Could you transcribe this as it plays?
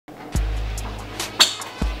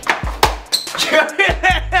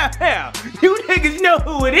You niggas know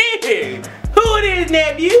who it is. Who it is,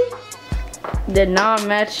 nephew? The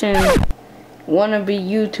non-matching wannabe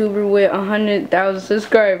YouTuber with 100,000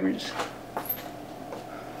 subscribers.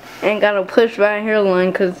 Ain't got a push back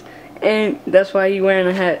hairline, and that's why he wearing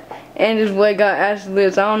a hat. And this boy got ass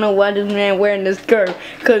lips. I don't know why this man wearing this skirt,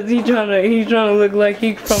 cause he's trying to look like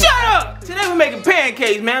he from. Shut up! Today we're making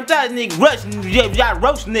pancakes, man. I'm tired of niggas rushing, y'all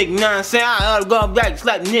roast nigga. You know what I'm saying? I ought to go back and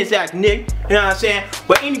slap this ass nigga. You know what I'm saying?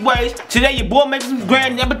 But anyways, today your boy making some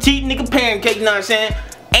grand appetit nigga pancakes. You know what I'm saying?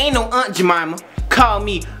 Ain't no Aunt Jemima. Call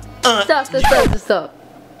me Aunt. Stop.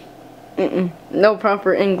 No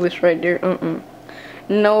proper English right there.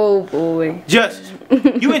 No, boy. Justice,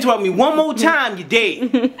 you interrupt me one more time, you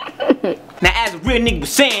dead. Now, as a real nigga was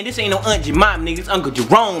saying, this ain't no Aunt Jemima, nigga. It's Uncle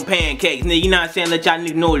Jerome pancakes, nigga. You know what I'm saying? Let y'all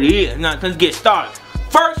niggas know what it is. Now, let's get started.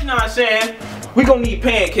 First, you know what I'm saying? We gonna need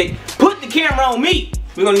pancake. Put the camera on me.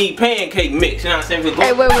 We gonna need pancake mix. You know what I'm saying?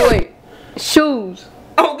 Hey, wait. Shoes.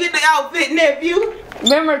 Oh, get the outfit, nephew.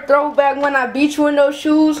 Remember throwback when I beat you in those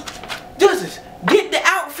shoes? Justice, get the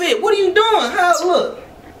outfit. What are you doing? How it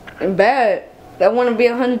look? Bad. I want to be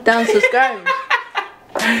 100,000 subscribers.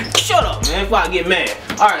 Shut up, man, before I get mad.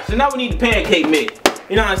 Alright, so now we need the pancake mix.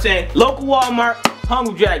 You know what I'm saying? Local Walmart,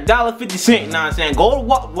 Hungry Jack, $1.50. You know what I'm saying? Go to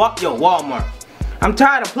Walmart. I'm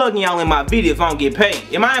tired of plugging y'all in my video if I don't get paid.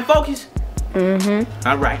 Am I in focus?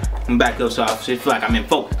 Alright, I'm back up so I feel like I'm in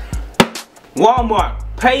focus. Walmart,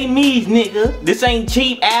 pay me, nigga. This ain't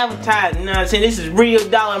cheap advertising, you know what I'm saying? This is real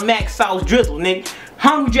dollar max sauce drizzle, nigga.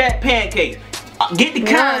 Hungry Jack pancakes. Get the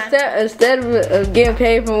kind. Instead of getting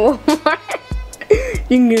paid from Walmart,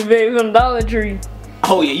 you can get paid from Dollar Tree.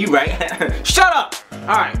 Oh yeah, you right. Shut up.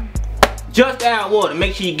 Alright. Just add water.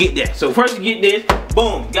 Make sure you get that. So first you get this.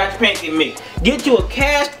 Boom. Got your pancake mix. Get you a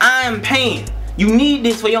cast iron pan. You need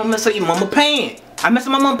this for you don't mess up your mama pan. I messed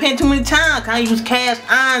up my mama pan too many times. Can't use cast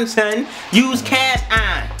iron, son. Use cast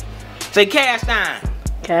iron. Say cast iron.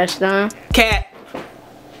 Cast iron? Cat.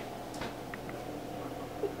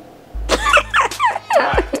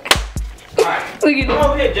 Alright, come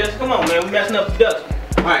over here, Jess. Come on, man. We're messing up the ducks.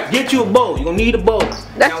 Alright, get you a bowl. You're gonna need a bowl.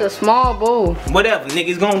 That's now, a small bowl. Whatever, nigga.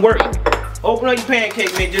 It's gonna work. Open up your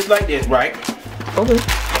pancake mix just like this, right? Okay.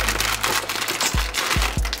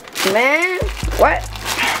 Man, what?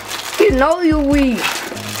 You know you weak.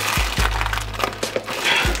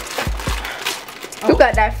 You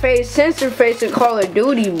got that face, sensor face in Call of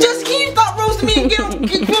Duty, boy. Just can you stop roasting me and get on the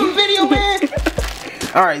video, man?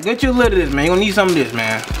 Alright, get you a little of this, man. You're gonna need some of this,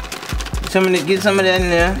 man. Get some of that in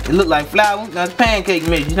there. It look like flour. That's pancake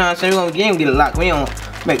mix. You know what I'm saying? We ain't gonna get a lot. We don't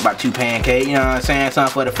make about 2 pancakes. You know what I'm saying?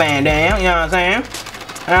 Something for the fan down. You know what I'm saying?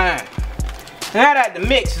 Alright. Now that the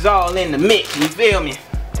mix is all in the mix, you feel me?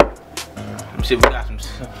 Let me see if we got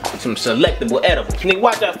some selectable edibles. Nigga,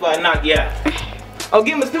 watch out before I knock you out. Oh,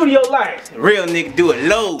 give him a studio lights. Real nigga do it.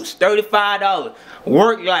 Lowe's, $35.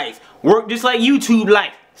 Work lights. Work just like YouTube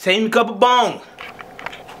lights. Save me a couple bones.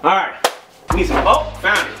 Alright. Need some. Oh,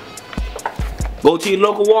 found it. Go to your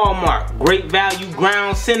local Walmart. Great value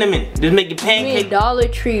ground cinnamon. Just make your pancake. Dollar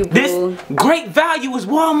Tree, bro. This great value is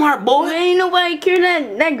Walmart, boy. Man, ain't nobody care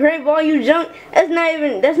that great value junk. That's not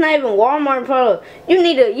even Walmart product. You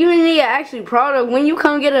need an actual product. When you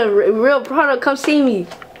come get a real product, come see me.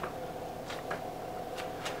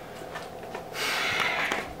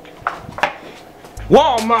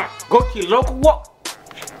 Walmart. Go to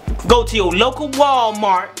your local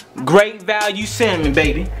Walmart. Great value cinnamon,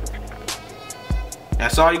 baby.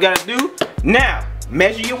 That's all you gotta do. Now,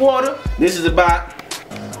 measure your water. This is about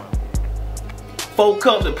 4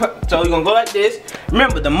 cups of so you're gonna go like this.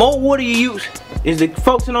 Remember, the more water you use is the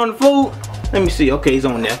focusing on the food. Let me see. Okay, he's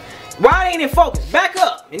on there. Why ain't it focused? Back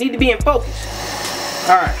up. It need to be in focus.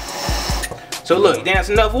 Alright. So look, you think that's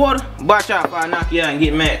enough water? Watch out if I knock you out and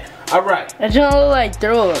get mad. Alright. That don't look like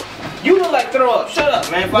throw up. You look like throw up. Shut up,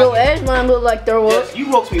 man. Your ass mine look like throw up. Yes,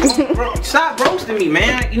 you roast me. Stop roasting me,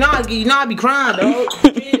 man. You know I be crying, dog.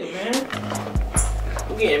 Chill, man.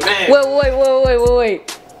 I'm getting mad. Wait.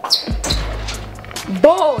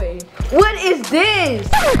 Boy, what is this?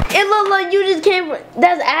 It look like you just came.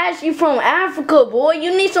 That's Ashley from Africa, boy.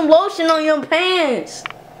 You need some lotion on your pants.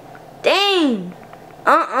 Dang.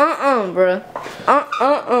 Bro.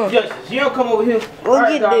 Justice, you don't come over here. We'll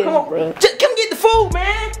get this, come on, bro. Just come get the food,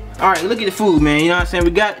 man. Alright, look at the food, man. You know what I'm saying?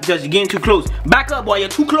 We got just getting too close. Back up, boy. You're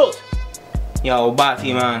too close. Yo,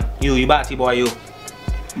 Bati, man. You Bati, boy, you.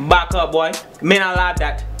 Back up, boy. Man, I like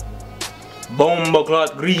that. Bomba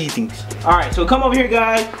cloth greetings. Alright, so come over here,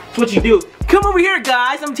 guys. That's what you do. Come over here,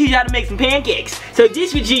 guys. I'm gonna teach you how to make some pancakes. So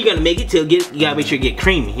this is what you're gonna make it till you gotta make sure it get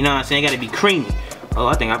creamy. You know what I'm saying? It gotta be creamy. Oh,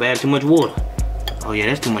 I think I've added too much water. Oh yeah,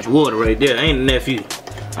 that's too much water right there. Ain't a nephew.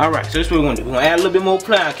 Alright, so this is what we're gonna do. We're gonna add a little bit more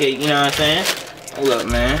pound cake, you know what I'm saying? Hold up,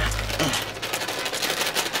 man.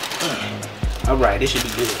 Alright, this should be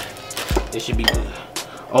good. This should be good.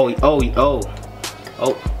 Oh.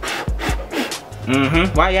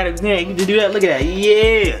 Why you gotta do that? Look at that.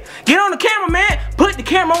 Yeah. Get on the camera, man. Put the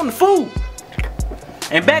camera on the food.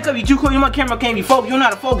 And back up, you too cool. My camera can't be focused. You don't know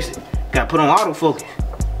how to focus it. Gotta put on autofocus.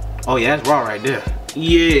 Oh yeah, that's raw right there.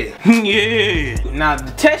 Yeah. Yeah. Now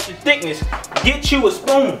to test your thickness, get you a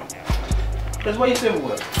spoon. That's what you said would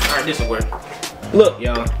work. Alright, this will work. Look,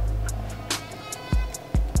 y'all.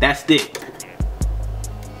 That's thick.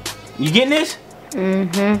 You getting this?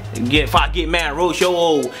 If I get mad, roast your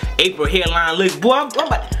old April hairline look, boy, I'm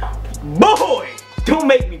about, boy, don't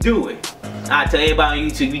make me do it. I tell everybody on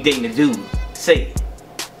YouTube, you dating a dude, say it.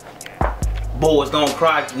 Boys don't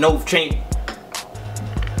cry, no train.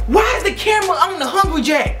 Why is the camera on the Hungry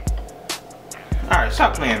Jack? Alright,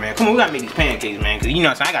 stop playing, man. Come on, we gotta make these pancakes, man, cause you know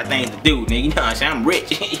what I'm saying, I got things to do, nigga. You know what I'm saying, I'm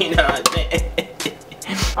rich. You know what I'm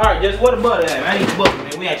saying? Alright, just where the butter at, man? I need the butter,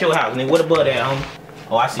 man. We at your house, nigga. Where the butter at, homie?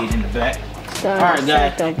 Oh, I see it in the back. Alright,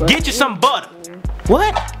 guys, get you some butter.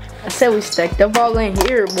 What? I said we stacked up all in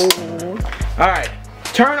here, boy. Alright,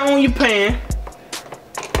 turn on your pan.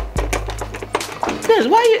 This,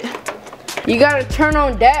 why you gotta turn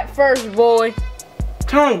on that first, boy.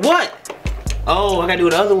 Turn on what? Oh, I gotta do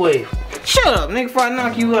it the other way. Shut up, nigga, before I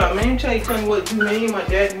knock you out, man. Tell me what you mean. You my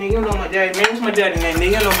daddy, nigga. You don't know my daddy, man. What's my daddy name, nigga?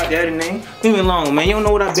 You don't know my daddy name. Leave me alone, man. You don't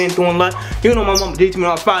know what I've been through in life. You know my mama did to me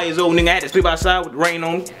when I was 5 years old, nigga. I had to sleep outside with the rain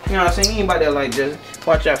on me. You know what I'm saying? You ain't about that like this.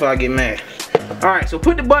 Watch out before I get mad. Alright, so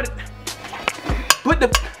put the butter. Put the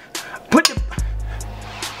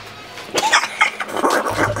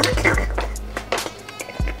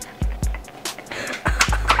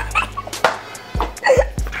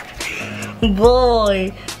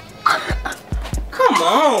boy. Come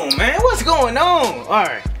on, man. What's going on?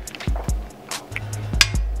 Alright.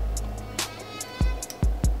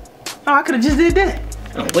 Oh, I could have just did that.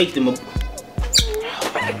 I'm wasting my...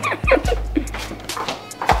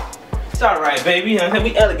 It's alright, baby. You know what I'm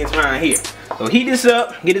saying? We elegant around here. So heat this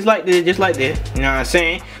up. Get this like this, just like this. You know what I'm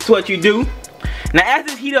saying? That's what you do. Now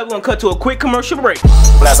after this heat up, we're gonna cut to a quick commercial break.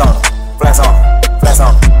 Flex on, flex on, flex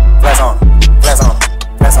on, flex on, flex on,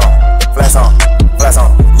 flex on, flex on, flex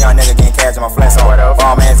on. Young nigga getting cash on my flex on.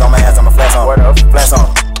 All man's on my ass, I'm a flex on. Flex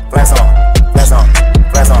on, flex on, flex on,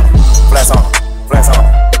 flex on, flex on, flex on,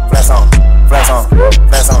 flex on, flex on,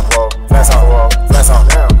 flex on, flex on, flex on,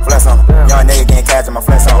 flex on. Young nigga getting cash on my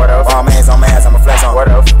flex on. All man's on my ass, I'm a flex on.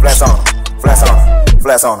 Flex on, flex on,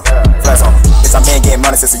 flex on, flex on. Bitch, I'm been getting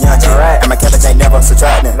money since a young kid. And my cabbage ain't never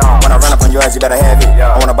subtracting. When I run up on your ass, you better have it.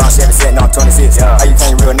 I wanna bounce shit sitting on 26. How you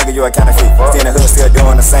can't real nigga, you a counterfeit. Still in the hood, still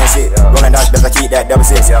doing the same shit. Rolling dice, better keep that double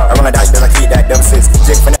six. I rollin' dice, better keep that double six.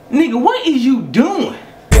 Nigga, what is you doing?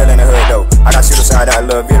 Still in the hood though. I got shooters shot that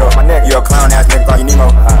little video. You a clown ass nigga, call you Nemo.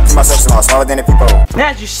 Keep myself small, smaller than the people. Now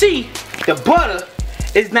as you see, the butter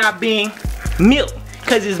is not being milk.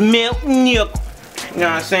 Cause it's milk. You know what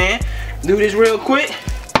I'm saying? Do this real quick.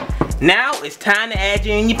 Now it's time to add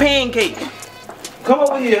you in your pancake. Come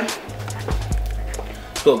over here.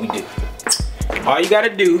 That's what we do. All you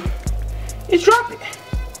gotta do is drop it.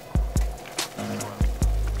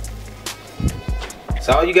 That's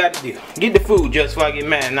all you gotta do. Get the food just before I get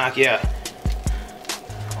mad and knock you out.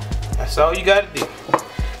 That's all you gotta do.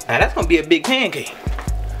 Now that's gonna be a big pancake.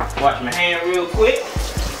 Wash my hand real quick.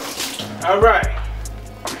 Alright.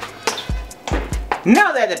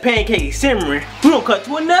 Now that the pancake is simmering, we're gonna cut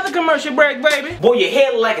to another commercial break, baby. Boy, your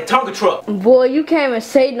head look like a Tonka truck. Boy, you can't even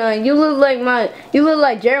say nothing. You look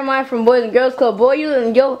like Jeremiah from Boys and Girls Club. Boy, your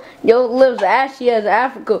lips ashy as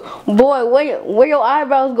Africa. Boy, where your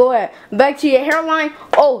eyebrows go at? Back to your hairline.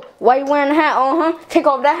 Oh, why you wearing a hat? Take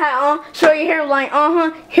off that hat. Show your hairline.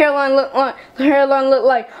 Hairline look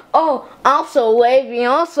like. Oh, I'm so wavy.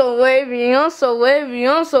 I'm so wavy. I'm so wavy.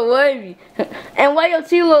 I'm so wavy. And why your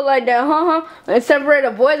teeth look like that? And separate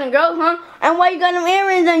the boys and girls, And why you got them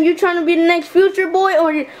earrings and you trying to be the next Future boy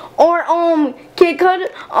or Kid Cudi?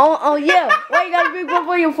 Oh yeah. Why you got a big one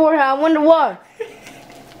for your forehead? I wonder why.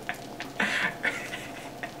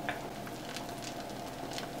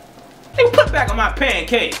 Hey, put back on my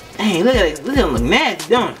pancake. Hey, look at it. Look at them look nasty,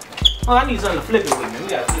 don't it? Oh, I need something to flip it with me. We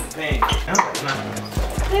gotta flip the pancake.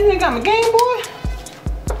 Hey, you got my Game Boy?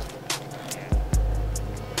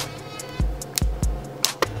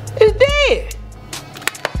 It's dead.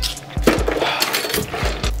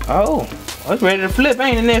 Oh, it's ready to flip,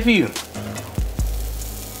 ain't it, nephew?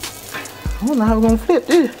 I don't know how we're gonna flip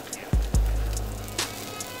this.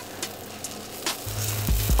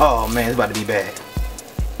 Oh man, it's about to be bad.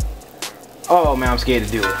 Oh man, I'm scared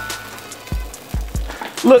to do it.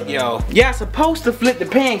 Look, y'all. Y'all supposed to flip the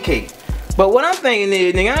pancake. But what I'm thinking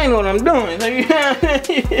is, nigga, I ain't know what I'm doing. So you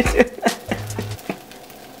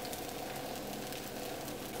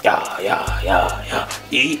yeah.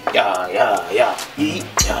 Eat, yeah. Eat,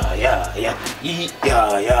 yeah. Eat,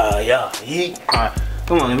 yeah. Eat. Alright,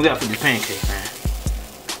 come on, we gotta flip this pancake, man.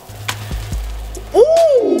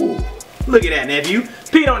 Ooh! Look at that, nephew.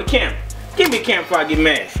 Pete on the camera. Give me a camera before I get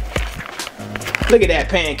mad. Look at that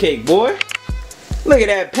pancake, boy. Look at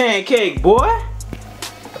that pancake, boy.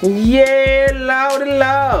 Yeah,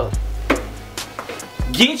 loud.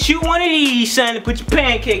 Get you one of these, son, to put your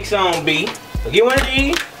pancakes on, B. Get one of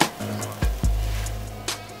these.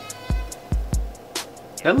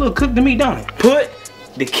 That look cooked to me, don't it? Put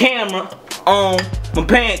the camera on my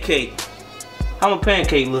pancake. How my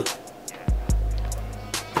pancake look?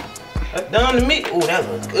 That's done to me. Ooh, that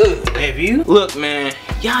looks good. Have you? Look, man,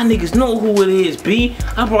 y'all niggas know who it is, B.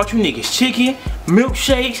 I brought you niggas chicken,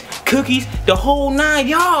 milkshakes, cookies, the whole 9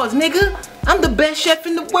 yards, nigga. I'm the best chef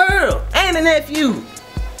in the world. And a nephew.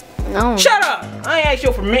 No. Shut up. I ain't asked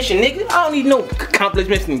your permission, nigga. I don't need no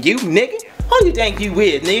compliments from you, nigga. Who you think you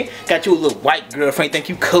is, nigga? Got you a little white girlfriend, think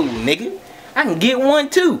you cool, nigga. I can get one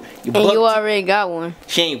too. You already got one.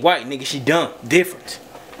 She ain't white, nigga. She dumb. Different.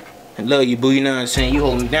 I love you, boo, you know what I'm saying? You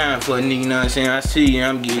holding down for a nigga, you know what I'm saying? I see you,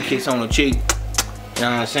 I'm getting a kiss on the cheek. You know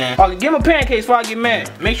what I'm saying? Okay, give him a pancake before I get mad.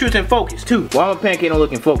 Make sure it's in focus, too. Why my pancake don't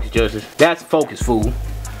look in focus, Justice? That's focus, fool.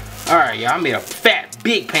 Alright, y'all, I made a fat,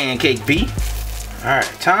 big pancake, B. Alright,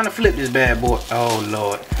 time to flip this bad boy. Oh,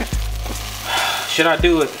 Lord. Should I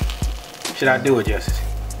do it? Should I do it, Justice?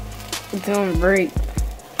 It's on break.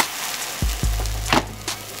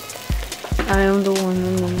 I am the one.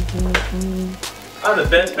 I'm the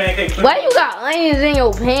best pancake flipper. Why you got onions in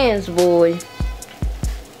your pants, boy?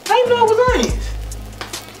 How you know it was onions?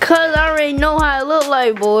 Cause I already know how it look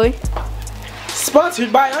like, boy.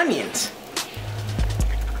 Sponsored by onions.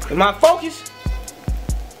 Am I focused?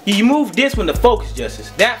 You move this one to focus,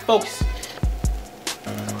 Justice. That focus.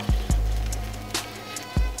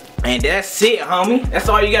 And that's it, homie. That's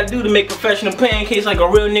all you gotta do to make professional pancakes like a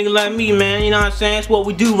real nigga like me, man. You know what I'm saying? That's what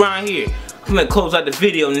we do around here. I'm gonna close out the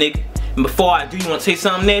video, nigga. And before I do, you wanna say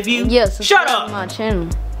something, nephew? Yes. Shut up. My channel.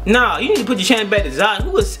 Nah, you need to put your channel back to Zosh.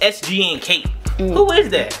 Who is SGNK? Who is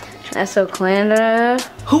that? That's a clan.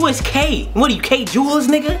 Who is K? What are you, K Jewels,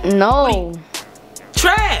 nigga? No.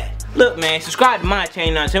 Trash. Look, man, subscribe to my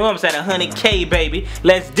channel now. I'm almost at 100K, baby.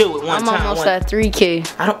 Let's do it one time. I'm almost at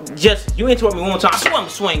 3K. I don't just you interrupt me one time. I swear I'm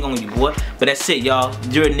swing on you, boy. But that's it, y'all.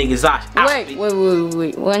 You're nigga Zosh.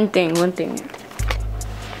 Wait. One thing.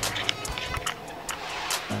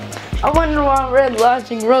 I wonder why Red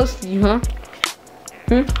Logic roasted you, huh?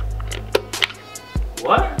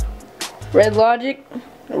 What? Red Logic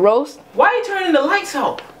roast? Why are you turning the lights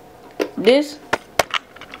off? This?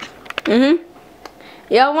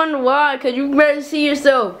 Yeah, I wonder why, cause you better see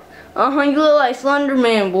yourself. You look like Slender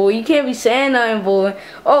Man, boy. You can't be saying nothing, boy.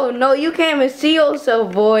 Oh no, you can't even see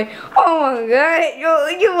yourself, boy. Oh my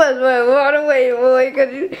God, you must run away, boy,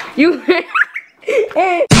 cause you.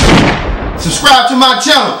 Subscribe to my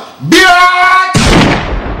channel, bitch.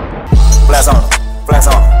 Flex on, flex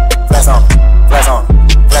on, flex on, flex on,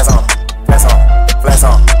 flex on, flex on, flex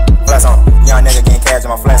on, flex on. Young nigga getting cash on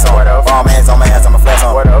my flex on. All man's on my ass, I'm a flex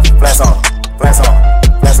on. Flex on, flex on,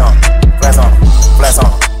 flex on, flex on, flex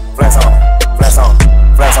on, flex on, flex on,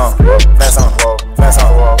 flex on, flex on, flex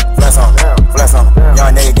on, flex on, flex on.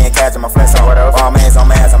 Young nigga getting cash on my flex on. All man's on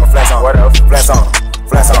my ass, I'm a flex on. Flex on,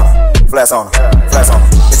 flex on, flex on, flex on.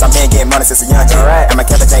 Bitch, I'm been getting money since a young kid. And my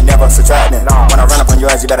cabbage ain't never subtracting. When I run up on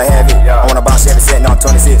your ass, you better have it. I wanna bounce Chevy sitting on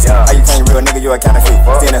 26. How you think real nigga, you a counterfeit?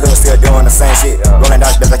 Still in the hood, still doing the same shit. Rolling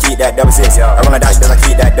dice, does I keep that double six? I roll dice, does I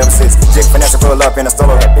keep that double six? Jig finesse pull up in the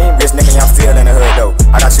stolo. Bitch nigga, I'm still in the hood though.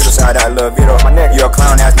 I got shooter shot out, little Vito. You a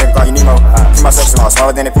clown ass nigga, call you Nemo. Keep myself small,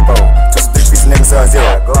 smaller than the people. Twist 3 pieces, nigga, sub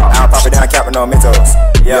zero. I don't pop it down, capping no Mentos.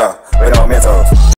 Yeah.